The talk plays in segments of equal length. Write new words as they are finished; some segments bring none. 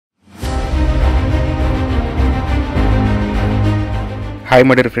Hi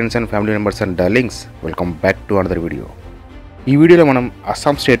my dear friends and family members and darlings, welcome back to another video. ఈ వీడియోలో మనం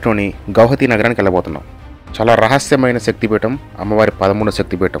అస్సాం స్టేట్లోని గౌహతి నగరానికి వెళ్ళబోతున్నాం. చాలా రహస్యమైన శక్తిపీఠం, అమ్మవారి 13వ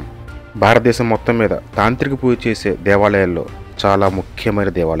శక్తిపీఠం. భారతదేశం మొత్తం మీద తాంత్రిక పూజ చేసే దేవాలయాల్లో చాలా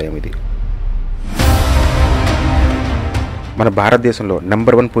ముఖ్యమైన దేవాలయం ఇది. మన భారతదేశంలో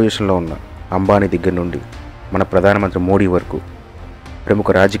నెంబర్ 1 పొజిషన్లో ఉన్న అంబానీ దగ్గర నుండి మన ప్రధానమంత్రి మోడీ వరకు ప్రముఖ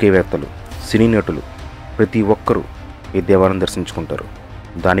రాజకీయవేత్తలు, సినీ నటులు ప్రతి ఒక్కరూ ఈ దేవాలయం దర్శించుకుంటారు.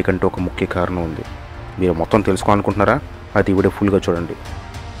 దానికంటే ఒక ముఖ్య కారణం ఉంది. మీరు మొత్తం తెలుసుకోవాలనుకుంటున్నారా? అది వీడియో ఫుల్గా చూడండి.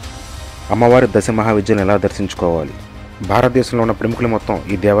 అమ్మవారి దశమహావిద్యను ఎలా దర్శించుకోవాలి, భారతదేశంలో ఉన్న ప్రముఖులు మొత్తం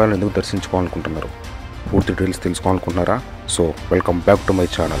ఈ దేవాలయం ఎందుకు దర్శించుకోవాలనుకుంటున్నారు, పూర్తి details తెలుసుకోవాలనుకుంటున్నారా? So welcome back to my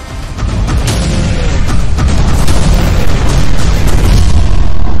channel.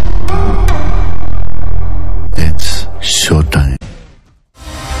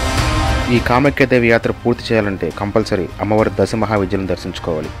 ఈ కామాఖ్యాదేవి యాత్ర పూర్తి చేయాలంటే కంపల్సరీ అమ్మవారి దశమహావిద్యలను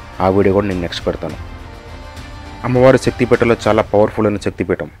దర్శించుకోవాలి. ఆ వీడియో కూడా నేను నెక్స్ట్ పెడతాను. అమ్మవారి శక్తిపీఠంలో చాలా పవర్ఫుల్ అయిన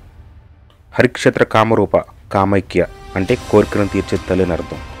శక్తిపీఠం. హరిక్షేత్ర కామరూప కామాఖ్య అంటే కోరికలను తీర్చే తల్లి అని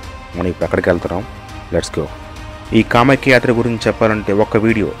అర్థం. మనం ఇప్పుడు అక్కడికి వెళ్తున్నాం. Let's go. ఈ కామాఖ్య యాత్ర గురించి చెప్పాలంటే ఒక్క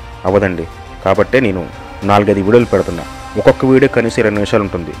వీడియో అవ్వదండి. కాబట్టే నేను 4-5 వీడియోలు పెడుతున్నా. ఒక్కొక్క వీడియో కనీసం 20 నిమిషాలు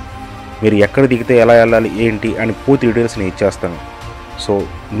ఉంటుంది. మీరు ఎక్కడ దిగితే ఎలా వెళ్ళాలి ఏంటి అని పూర్తి డీటెయిల్స్ నేను ఇచ్చేస్తాను. సో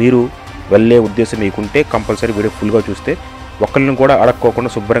మీరు వెళ్ళే ఉద్దేశం మీకుంటే కంపల్సరీ వీడియో ఫుల్గా చూస్తే ఒక్కరిని కూడా అడక్కోకుండా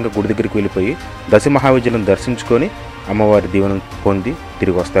శుభ్రంగా గుడి దగ్గరికి వెళ్ళిపోయి దశమహావిద్యలను దర్శించుకొని అమ్మవారి దీవెన పొంది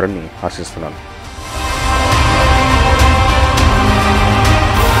తిరిగి వస్తారని ఆశిస్తున్నాను.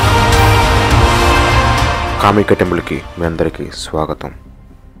 కామాఖ్య టెంపుల్కి మీ అందరికీ స్వాగతం.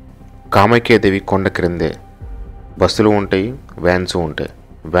 కామాఖ్యాదేవి కొండ క్రిందే బస్సులు ఉంటాయి, వ్యాన్స్ ఉంటాయి.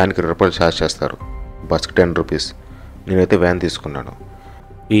 వ్యాన్కి 20 రూపాయలు ఛార్జ్ చేస్తారు, బస్కి 10 రూపీస్. నేనైతే వ్యాన్ తీసుకున్నాను.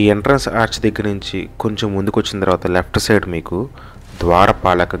 ఈ ఎంట్రన్స్ ఆర్చ్ దగ్గర నుంచి కొంచెం ముందుకు వచ్చిన తర్వాత లెఫ్ట్ సైడ్ మీకు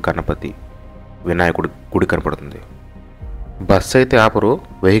ద్వారపాలక గణపతి వినాయకుడి గుడి కనపడుతుంది. బస్సు అయితే ఆపరు,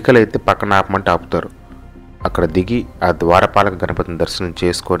 వెహికల్ అయితే పక్కన ఆపమంటే ఆపుతారు. అక్కడ దిగి ఆ ద్వారపాలక గణపతిని దర్శనం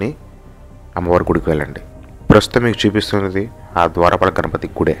చేసుకొని అమ్మవారి గుడికి వెళ్ళండి. ప్రస్తుతం మీకు చూపిస్తున్నది ఆ ద్వారపాలక గణపతి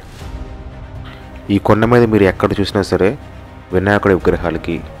గుడే. ఈ కొండ మీద మీరు ఎక్కడ చూసినా సరే వినాయకుడి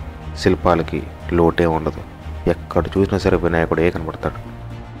విగ్రహాలకి, శిల్పాలకి లోటే ఉండదు. ఎక్కడ చూసినా సరే వినాయకుడే కనపడతాడు.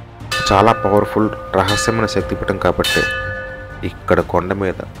 చాలా పవర్ఫుల్ రహస్యమైన శక్తిపీఠం కాబట్టి ఇక్కడ కొండ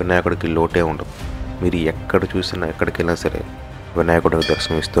మీద వినాయకుడికి లోటే ఉండదు. మీరు ఎక్కడ చూసినా ఎక్కడికి వెళ్ళినా సరే వినాయకుడికి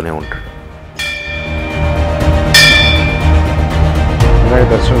దర్శనం ఇస్తూనే ఉంటాడు. వినాయక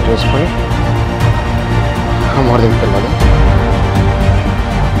దర్శనం చేసుకొని అమ్మవారి దగ్గరికి వెళ్ళాలి.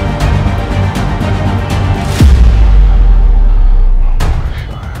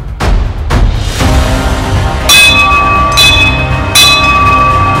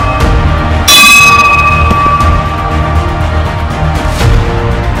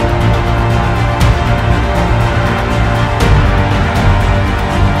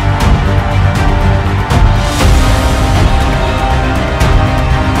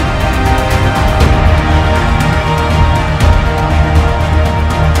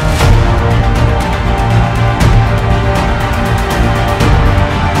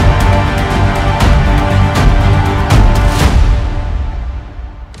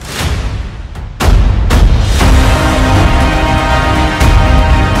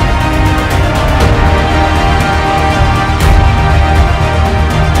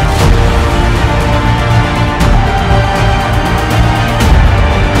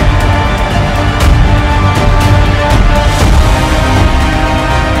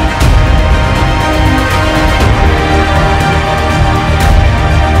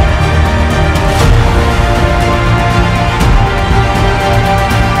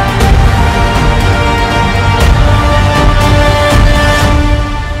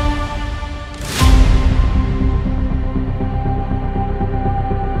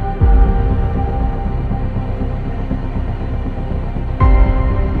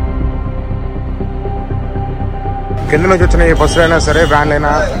 కింద నుంచి వచ్చిన ఏ బస్సులు అయినా సరే, వ్యాన్లు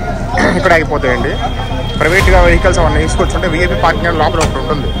అయినా ఇక్కడ ఆగిపోతాయండి. ప్రైవేట్గా వెహికల్స్ అవన్నీ తీసుకొచ్చుంటే విఐపి పార్కింగ్ లోపల ఒకటి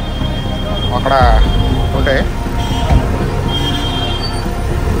ఉంటుంది, అక్కడ ఉంటాయి.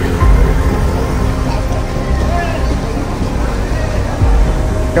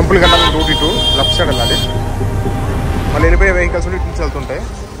 టెంపుల్ కన్నా రూట్ ఇటు లెఫ్ట్ సైడ్ వెళ్ళాలి. మళ్ళీ వెళ్ళిపోయే వెహికల్స్ ఇటు నుంచి వెళ్తుంటాయి.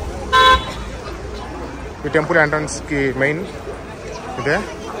 ఈ టెంపుల్ ఎంట్రన్స్కి మెయిన్ ఇదే.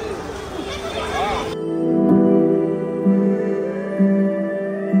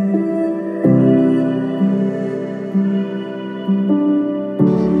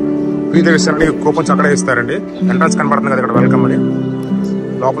 ఫ్రీగా ఇస్తారండి, కూపన్స్ అక్కడే ఇస్తారండి. ఎంట్రన్స్ కనబడుతుంది కదా ఇక్కడ, వెల్కమ్ అని.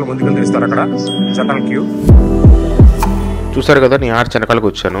 లోపల ముందుకెళ్తే ఇస్తారు. అక్కడ జనరల్ క్యూ. చూసారు కదా, నేను ఆర్చ్ వెనకాలకు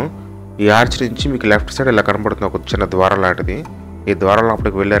వచ్చాను. ఈ ఆర్చ్ నుంచి మీకు లెఫ్ట్ సైడ్ ఇలా కనబడుతుంది ఒక చిన్న ద్వారం లాంటిది. ఈ ద్వారం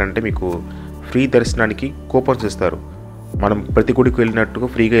లోపలికి వెళ్ళారంటే మీకు ఫ్రీ దర్శనానికి కూపన్స్ ఇస్తారు. మనం ప్రతి గుడికి వెళ్ళినట్టుగా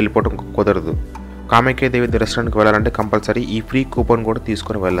ఫ్రీగా వెళ్ళిపోవడం కుదరదు. కామాఖ్యాదేవి దర్శనానికి వెళ్ళాలంటే కంపల్సరీ ఈ ఫ్రీ కూపన్ కూడా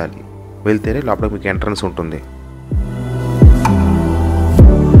తీసుకొని వెళ్ళాలి. వెళ్తేనే లోపలికి మీకు ఎంట్రన్స్ ఉంటుంది.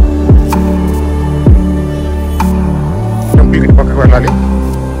 టెంపుల్కి పక్కకు వెళ్ళాలి,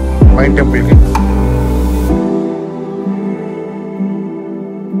 మైన్ టెంపుల్కి.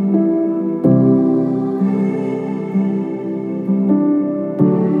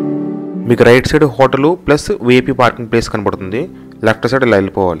 మీకు right side hotel plus VIP parking place కనబడుతుంది. లెఫ్ట్ సైడ్ ఇలా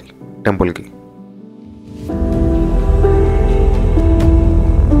వెళ్ళిపోవాలి టెంపుల్కి.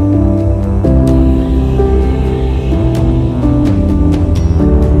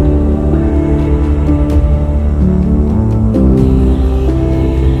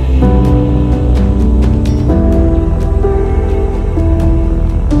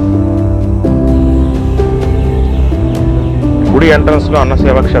 గుడి ఎంట్రన్స్లో అన్న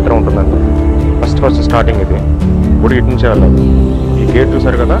సేవా క్షేత్రం ఉంటుందండి. ఫస్ట్ స్టార్టింగ్ ఇది. గుడి ఇటు నుంచే వెళ్ళాలి. ఈ గేట్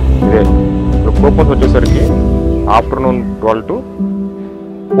చూసారు కదా, ఇదే. ఇప్పుడు కూపన్స్ వచ్చేసరికి ఆఫ్టర్నూన్ 12 to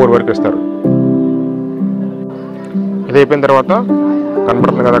 4 వరకు ఇస్తారు. ఇది అయిపోయిన తర్వాత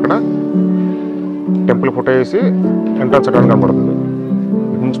కనబడుతుంది కదా అక్కడ టెంపుల్ ఫోటో వేసి ఎంట్రన్స్ అక్కడ కనబడుతుంది.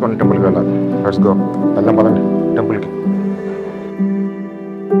 ఇటు నుంచి మనం టెంపుల్కి వెళ్ళాలి. లెట్స్ గో, వెళ్దాం పదండి టెంపుల్కి.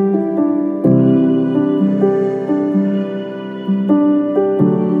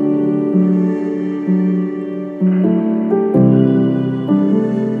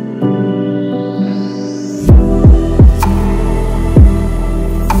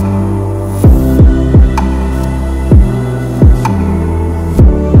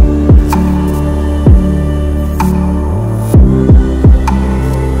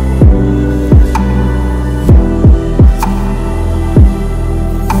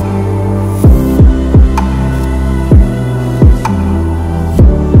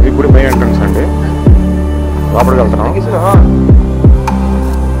 లోపలికి వెళ్తున్నాం.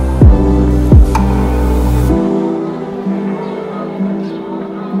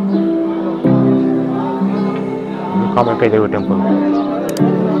 కామాఖ్యాదేవి టెంపుల్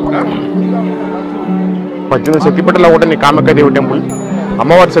 18 శక్తిపీఠాల్లో ఒకటి కామాఖ్యాదేవి టెంపుల్.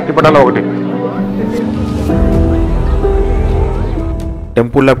 అమ్మవారి శక్తిపీఠాల్లో ఒకటి.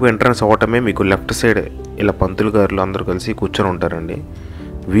 టెంపుల్లోకి ఎంట్రన్స్ అవ్వటమే మీకు లెఫ్ట్ సైడ్ ఇలా పంతులు గారులు అందరూ కలిసి కూర్చొని ఉంటారండి.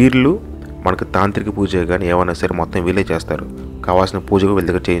 వీళ్ళు మనకు తాంత్రిక పూజ కానీ ఏమైనా సరే మొత్తం వీళ్ళే చేస్తారు. కావాల్సిన పూజగా వీళ్ళ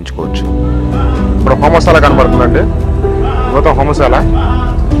దగ్గర చేయించుకోవచ్చు. ఇప్పుడు హోమశాల కనబడుతుందండి. మొత్తం హోమశాల.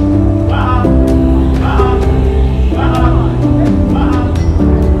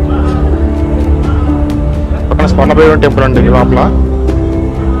 పక్కన స్వర్ణభైరవ టెంపుల్ అండి లోపల.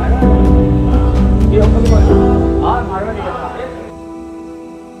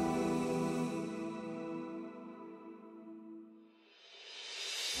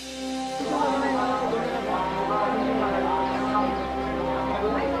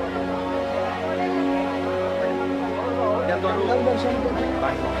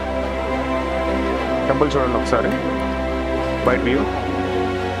 టెంపుల్ చూడండి ఒకసారి బయట వ్యూ.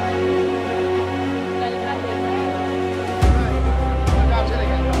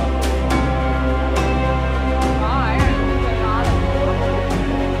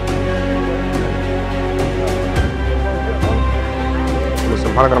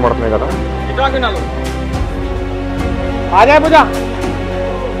 సింహాలు కనబడుతున్నాయి కదా.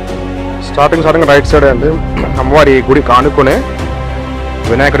 స్టార్టింగ్ రైట్ సైడ్ అండి అమ్మవారి గుడి కానుకునే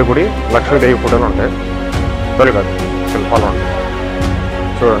వినాయకుడి గుడి, లక్ష్మీదేవి ఫోటోలు ఉంటాయి. ఫోటోలు కాదు, శిల్పాలు ఉంటాయి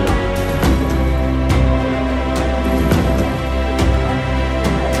చూడండి.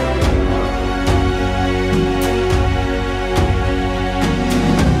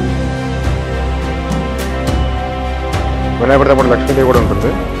 వినాయకుడితో పాటు లక్ష్మీదేవి కూడా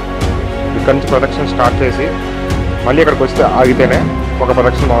ఉంటుంది. ఇక్కడ నుంచి ప్రదక్షిణ స్టార్ట్ చేసి మళ్ళీ ఇక్కడికి వస్తే ఆగితేనే ఒక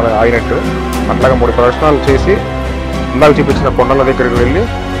ప్రదక్షిణ ఆగినట్టు. అట్లాగా 3 ప్రదక్షిణాలు చేసి ఇందాక చూపించిన కొండల దగ్గరికి వెళ్ళి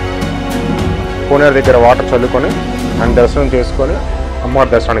కోనేరు దగ్గర వాటర్ చల్లుకొని అండ్ దర్శనం చేసుకొని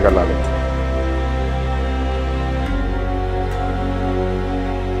అమ్మవారి దర్శనానికి వెళ్ళాలి.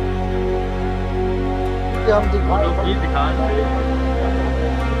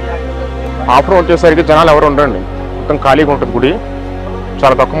 ఆఫ్టర్ వచ్చేసరికి జనాలు ఎవరు ఉండరండి. మొత్తం ఖాళీగా ఉంటుంది గుడి.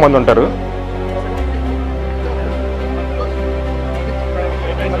 చాలా తక్కువ మంది ఉంటారు.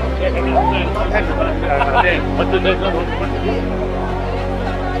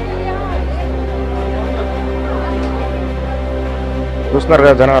 చూస్తున్నారు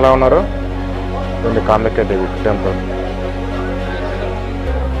కదా జనం ఎలా ఉన్నారు. కామాఖ్యాదేవి టెంపుల్.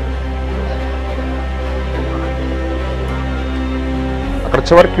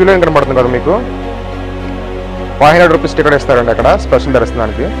 చివరి క్యూలో కనబడుతుంది కదా మీకు, 500 రూపీస్ టికెట్ ఇస్తారండి అక్కడ స్పెషల్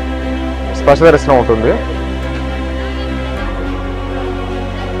దర్శనానికి. స్పెషల్ దర్శనం ఉంటుంది.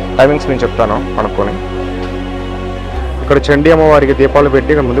 టైమింగ్స్ నేను చెప్తాను కనుక్కొని. ఇక్కడ చండీ అమ్మవారికి దీపాలు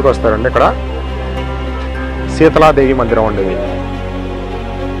పెట్టి ఇక్కడ ముందుకు వస్తారండి. ఇక్కడ శీతలాదేవి మందిరం ఉండేది.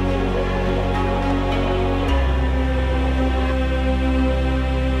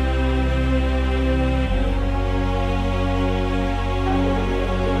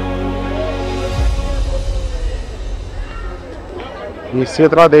 ఈ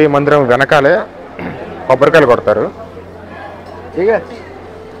శీతలాదేవి మందిరం వెనకాలే కొబ్బరికాయలు కొడతారు.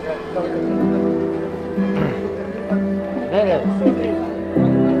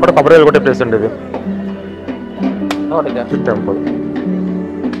 ఇప్పుడు కొబ్బరికాయలు కొట్టే ప్లేస్ అండి ఇది టెంపుల్.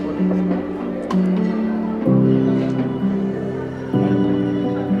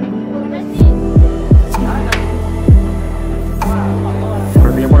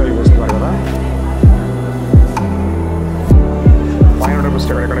 ఇక్కడ దీపాలు వెలిగిస్తున్నారు కదా, 500 రూపీస్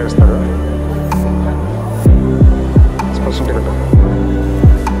టికెట్ ఎక్కడ ఇస్తారు, స్పెషల్ టికెట్.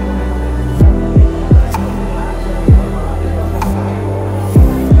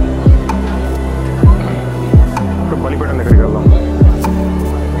 బలిపీఠం దగ్గరికి వెళ్దాం.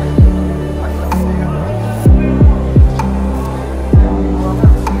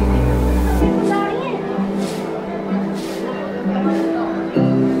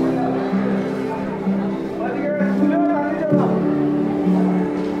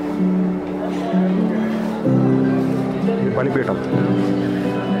 ఇది బలిపీఠం.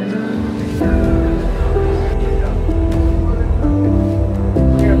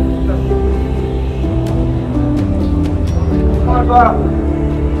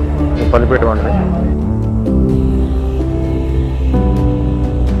 బలిపీఠం అండి.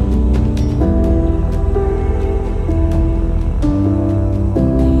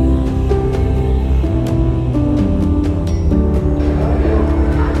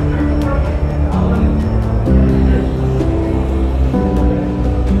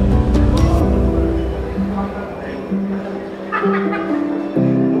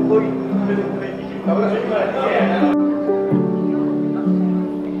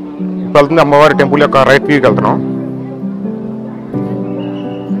 వెళ్తుంది అమ్మవారి టెంపుల్ యొక్క రైట్ వ్యూకి వెళ్తున్నాం.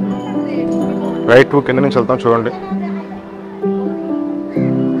 రైట్ వ్యూ కింద నుంచి వెళ్తాం చూడండి.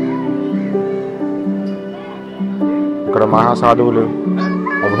 ఇక్కడ మహాసాధువులు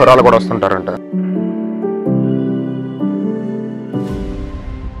అఘోరాలు కూడా వస్తుంటారంట.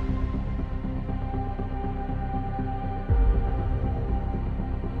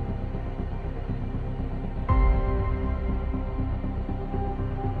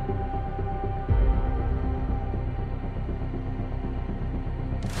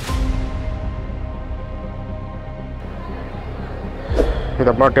 ఇది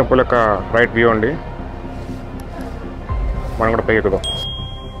అమ్మవారి టెంపుల్ యొక్క రైట్ వ్యూ అండి. మనం కూడా పైకి ఎక్కుదాం.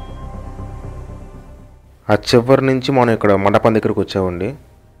 ఆ చివరి నుంచి మనం ఇక్కడ మండపం దగ్గరకు వచ్చామండి.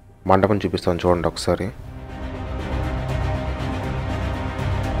 మండపం చూపిస్తాను చూడండి ఒకసారి.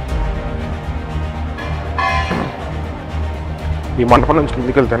 ఈ మండపం నుంచి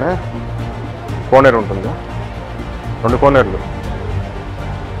కిందికి వెళ్తేనే కోనేరు ఉంటుంది. 2 కోనేరులు.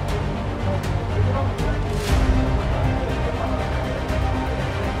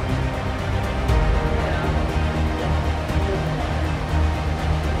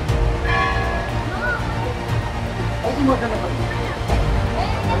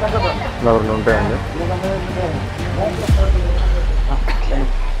 రెండు ఉంటాయండి.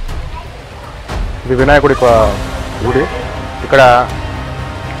 ఇది వినాయకుడి గుడి. ఇక్కడ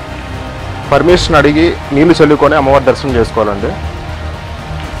పర్మిషన్ అడిగి నీళ్లు చల్లుకొని అమ్మవారి దర్శనం చేసుకోవాలండి.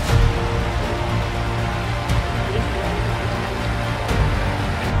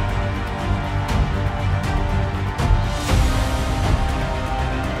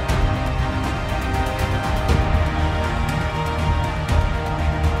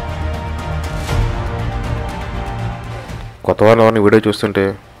 కొత్త వాళ్ళు వీడియో చూస్తుంటే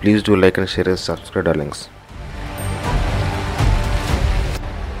please do like and share and subscribe darlings.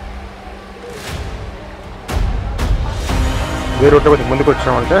 వేరే రోడ్డు కొంచెం ముందుకు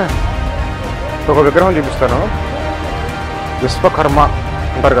వచ్చామంటే ఒక విగ్రహం చూపిస్తాను. విశ్వకర్మ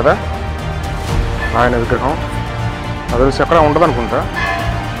అంటారు కదా, ఆయన విగ్రహం. అది తెలిసి ఎక్కడ ఉండదు అనుకుంటా,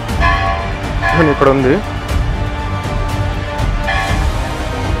 ఇక్కడ ఉంది.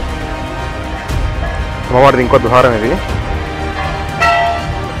 అమ్మవారిది ఇంకో ద్వారం ఇది.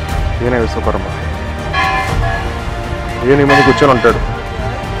 ఈయన విశ్వకర్మ. ఈయన ముందు కూర్చొని ఉంటాడు.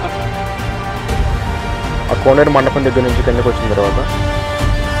 ఆ కోనేరు మండపం దగ్గర నుంచి కిందకి వచ్చిన తర్వాత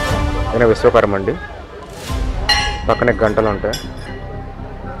ఈయన విశ్వకర్మ అండి. పక్కనే గంటలు ఉంటాయి.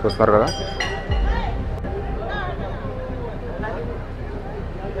 చూస్తున్నారు కదా.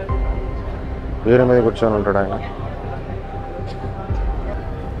 వీరి మీద కూర్చొని ఉంటాడు ఆయన.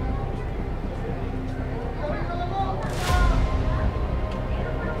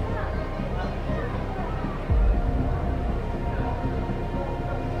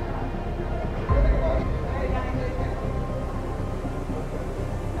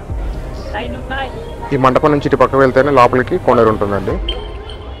 ఈ మండపం నుంచి ఇటు పక్క వెళ్తేనే లోపలికి కోనేరు ఉంటుందండి.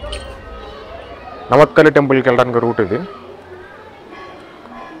 నమత్కలి టెంపుల్కి వెళ్ళడానికి రూట్ ఇది.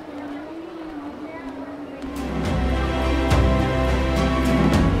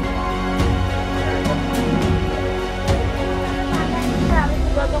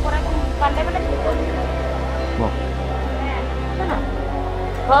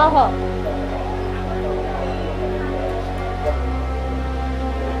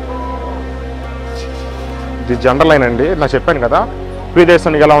 ఇది జనరల్ లైన్ అండి. నాకు చెప్పాను కదా ప్రీ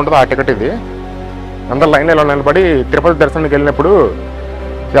దర్శనానికి ఎలా ఉంటుందో ఆ టికెట్ ఇది. అందరు లైన్లో నిలబడి తిరుపతి దర్శనానికి వెళ్ళినప్పుడు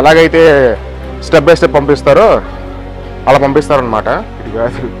ఎలాగైతే స్టెప్ బై స్టెప్ పంపిస్తారో అలా పంపిస్తారనమాట. ఇటు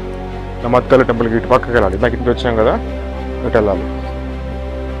కాదు నమత్కలి టెంపుల్కి ఇటు పక్కకి వెళ్ళాలి. నాకు ఇంటికి వచ్చాం కదా ఇటు వెళ్ళాలి.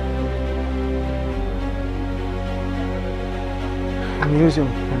 మ్యూజియం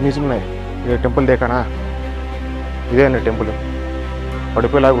ఇది టెంపుల్ దేకానా? ఇదే అండి టెంపుల్.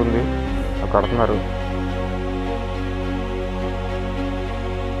 పడిపోయేలాగా ఉంది, అక్కడ కడుతున్నారు.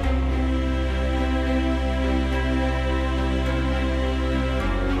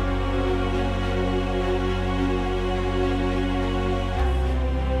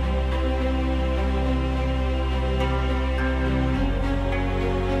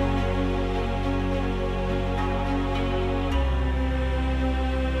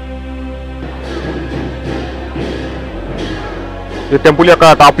 ఈ టెంపుల్ యొక్క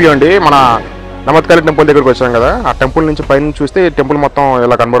టాప్ వ్యూ అండి. మన నమత్కలి టెంపుల్ దగ్గరికి వచ్చాం కదా, ఆ టెంపుల్ నుంచి పైన చూస్తే టెంపుల్ మొత్తం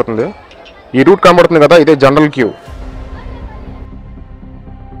ఇలా కనబడుతుంది. ఈ రూట్ కనబడుతుంది కదా, ఇదే జనరల్ క్యూ.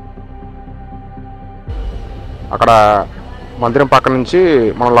 అక్కడ మందిరం పక్క నుంచి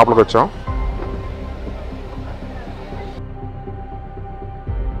మనం లోపలికి వచ్చాం.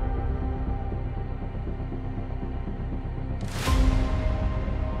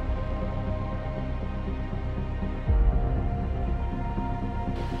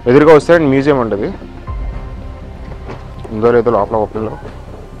 ఎదురుగా వస్తే మ్యూజియం ఉండదు. ఉందో లేదో లోపల ఓపెన్లో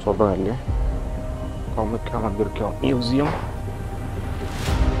చూద్దాం వెళ్ళి. కామాఖ్య మందిర్ మ్యూజియం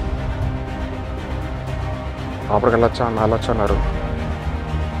లోపలికి వెళ్ళొచ్చా అన్నారు.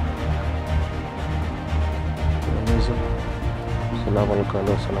 మ్యూజియం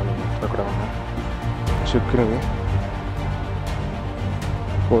శిలాబలకాలు అసలు అక్కడ ఉన్నాయి. చెక్కినవి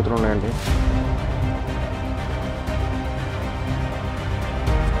కోతులు ఉన్నాయండి.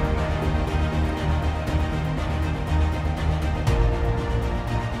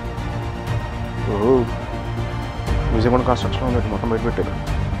 మ్యూజియం కూడా కన్స్ట్రక్షన్ ఉంది, మొత్తం బయట పెట్టారు.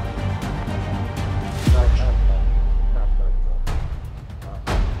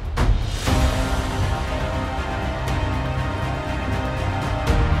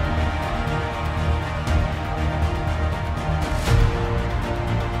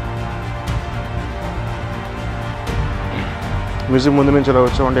 మ్యూజియం ముందు నుంచి ఇలా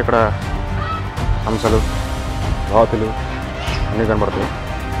వచ్చామంటే ఇక్కడ హంసలు, రాతులు అన్నీ కనబడతాయి.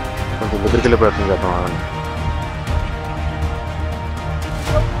 కొంచెం దగ్గరికి వెళ్ళే ప్రయత్నం చేద్దాం. అవన్నీ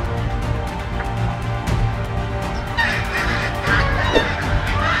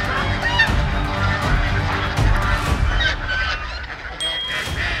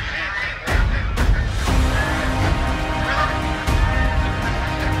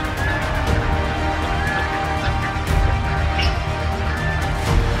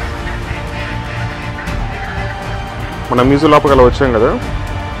మన మ్యూజియం లోపలికి అలా వచ్చాం కదా,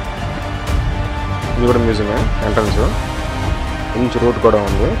 ఇది కూడా మ్యూజియమే ఎంట్రన్స్. నుంచి రోడ్ కూడా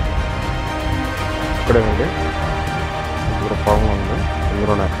ఉంది. ఇక్కడేమండి ఇక్కడ పొలం ఉంది.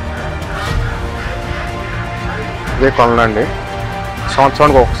 ఇందులోనే ఇదే కొలను అండి.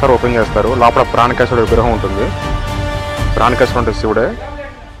 సంవత్సరానికి ఒకసారి ఓపెన్ చేస్తారు. లోపల ప్రాణకేశ్వరుడు విగ్రహం ఉంటుంది. ప్రాణకేశ్వరుడు అంటే శివుడే.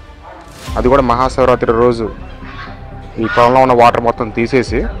 అది కూడా మహాశివరాత్రి రోజు ఈ పొలంలో ఉన్న వాటర్ మొత్తం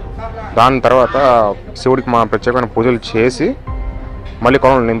తీసేసి దాని తర్వాత శివుడికి మా ప్రత్యేకమైన పూజలు చేసి మళ్ళీ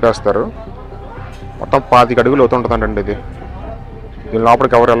కొలను నింపేస్తారు. మొత్తం 25 అడుగులు అవుతుంటుందండి ఇది. దీని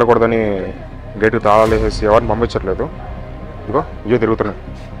లోపలికి ఎవరు వెళ్ళకూడదని గేటుకి తాళాలు వేసేసి ఎవరిని పంపించట్లేదు. ఇవే తిరుగుతున్నాయి.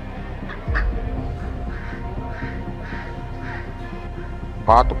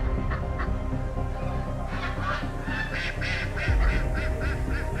 పాత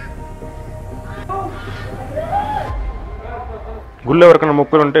గుళ్ళు ఎవరికైనా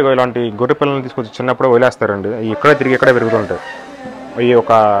మొక్కులు ఉంటే ఇలాంటి గొర్రె పిల్లల్ని తీసుకొచ్చి చిన్నప్పుడు వదిలేస్తారండి. ఇక్కడే తిరిగి ఇక్కడే పెరుగుతుంటాయి. అవి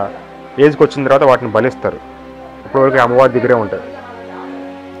ఒక ఏజ్కి వచ్చిన తర్వాత వాటిని బలిస్తారు. ఇప్పటివరకు అమ్మవారి దగ్గరే ఉంటాయి.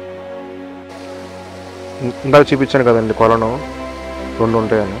 ఇందాక చూపించాను కదండి కొలను 2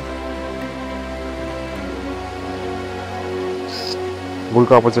 ఉంటాయని.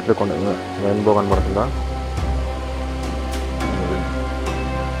 గుడికి ఆపోజిట్లో కొండ రెయిన్బో కనబడుతుందా?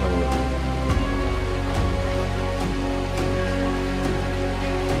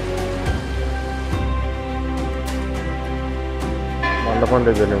 మండపం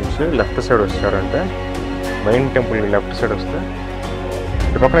దగ్గర నుంచి లెఫ్ట్ సైడ్ వచ్చారంటే మెయిన్ టెంపుల్ లెఫ్ట్ సైడ్ వస్తే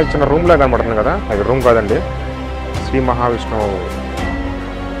ఇటు పక్కన చిన్న రూమ్ లాగా కనబడుతుంది కదా, అది రూమ్ కాదండి. శ్రీ మహావిష్ణువు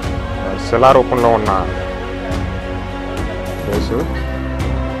శిలారూపంలో ఉన్న ప్లేసు.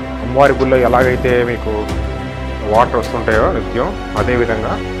 అమ్మవారి గుళ్ళో ఎలాగైతే మీకు వాటర్ వస్తుంటాయో నిత్యం,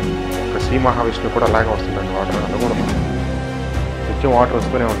 అదేవిధంగా శ్రీ మహావిష్ణువు కూడా అలాగే వస్తుంటాయండి వాటర్. అది కూడా నిత్యం వాటర్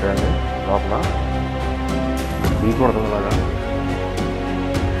వస్తూనే ఉంటాయండి లోపల. బీచ్ పడుతుంది అలాగా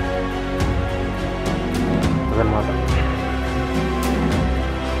అదనమాట.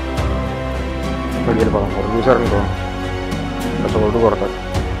 వెళ్ళిపోదాం. చూసారనుకో కొంచెం ఒడ్డు కొడతారు.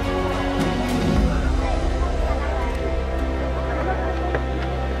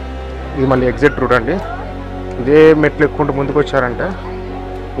 ఇది మళ్ళీ ఎగ్జిట్ రూట్ అండి. ఇదే మెట్లు ఎక్కుంటూ ముందుకు వచ్చారంటే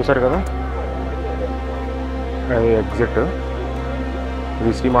చూసారు కదా, అది ఎగ్జిట్.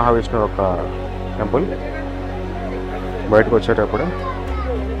 ఇది శ్రీ మహావిష్ణువు యొక్క టెంపుల్. బయటకు వచ్చేటప్పుడు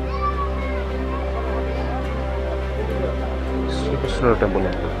శ్రీకృష్ణుడు టెంపుల్.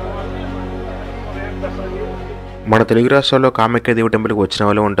 మన తెలుగు రాష్ట్రాల్లో కామాఖ్యాదేవి టెంపుల్కి వచ్చిన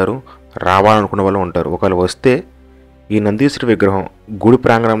వాళ్ళు ఉంటారు, రావాలనుకున్న వాళ్ళు ఉంటారు. ఒకవేళ వస్తే ఈ నందీశ్వరి విగ్రహం గుడి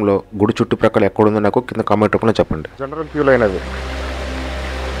ప్రాంగణంలో, గుడి చుట్టుప్రక్కల ఎక్కడుందో నాకు కింద కామెంట్ రూపంలో చెప్పండి. జనరల్ క్యూలో అయినది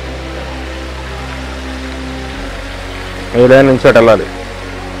ఈ లైన్ నుంచి అటు వెళ్ళాలి.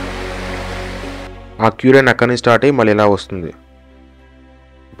 ఆ క్యూ లైన్ అక్కడి నుంచి స్టార్ట్ అయ్యి మళ్ళీ ఇలా వస్తుంది.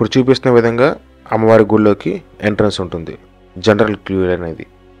 ఇప్పుడు చూపిస్తున్న విధంగా అమ్మవారి గుడిలోకి ఎంట్రన్స్ ఉంటుంది. జనరల్ క్యూ లైన్ ఇది.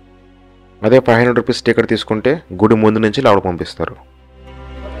 అదే 500 రూపీస్ టికెట్ తీసుకుంటే గుడి ముందు నుంచి లోపల పంపిస్తారు.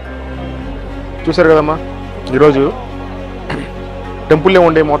 చూసారు కదమ్మా, ఈరోజు టెంపుల్లో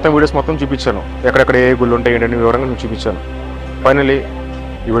ఉండే మొత్తం వీడియోస్ మొత్తం చూపించాను. ఎక్కడెక్కడ ఏ గుళ్ళు ఉంటాయి ఏంటంటే వివరంగా నేను చూపించాను. ఫైనలీ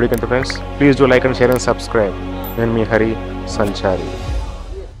ఈ వీడియోకి ఎంత friends, please do like and share and subscribe. నేను మీ హరి సంచారి.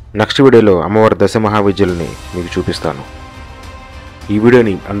 నెక్స్ట్ వీడియోలో అమ్మవారి దశమహావిద్యల్ని మీకు చూపిస్తాను. ఈ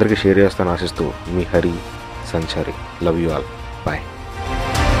వీడియోని అందరికీ షేర్ చేస్తాను ఆశిస్తూ మీ హరి సంచారి. Love you all. బాయ్.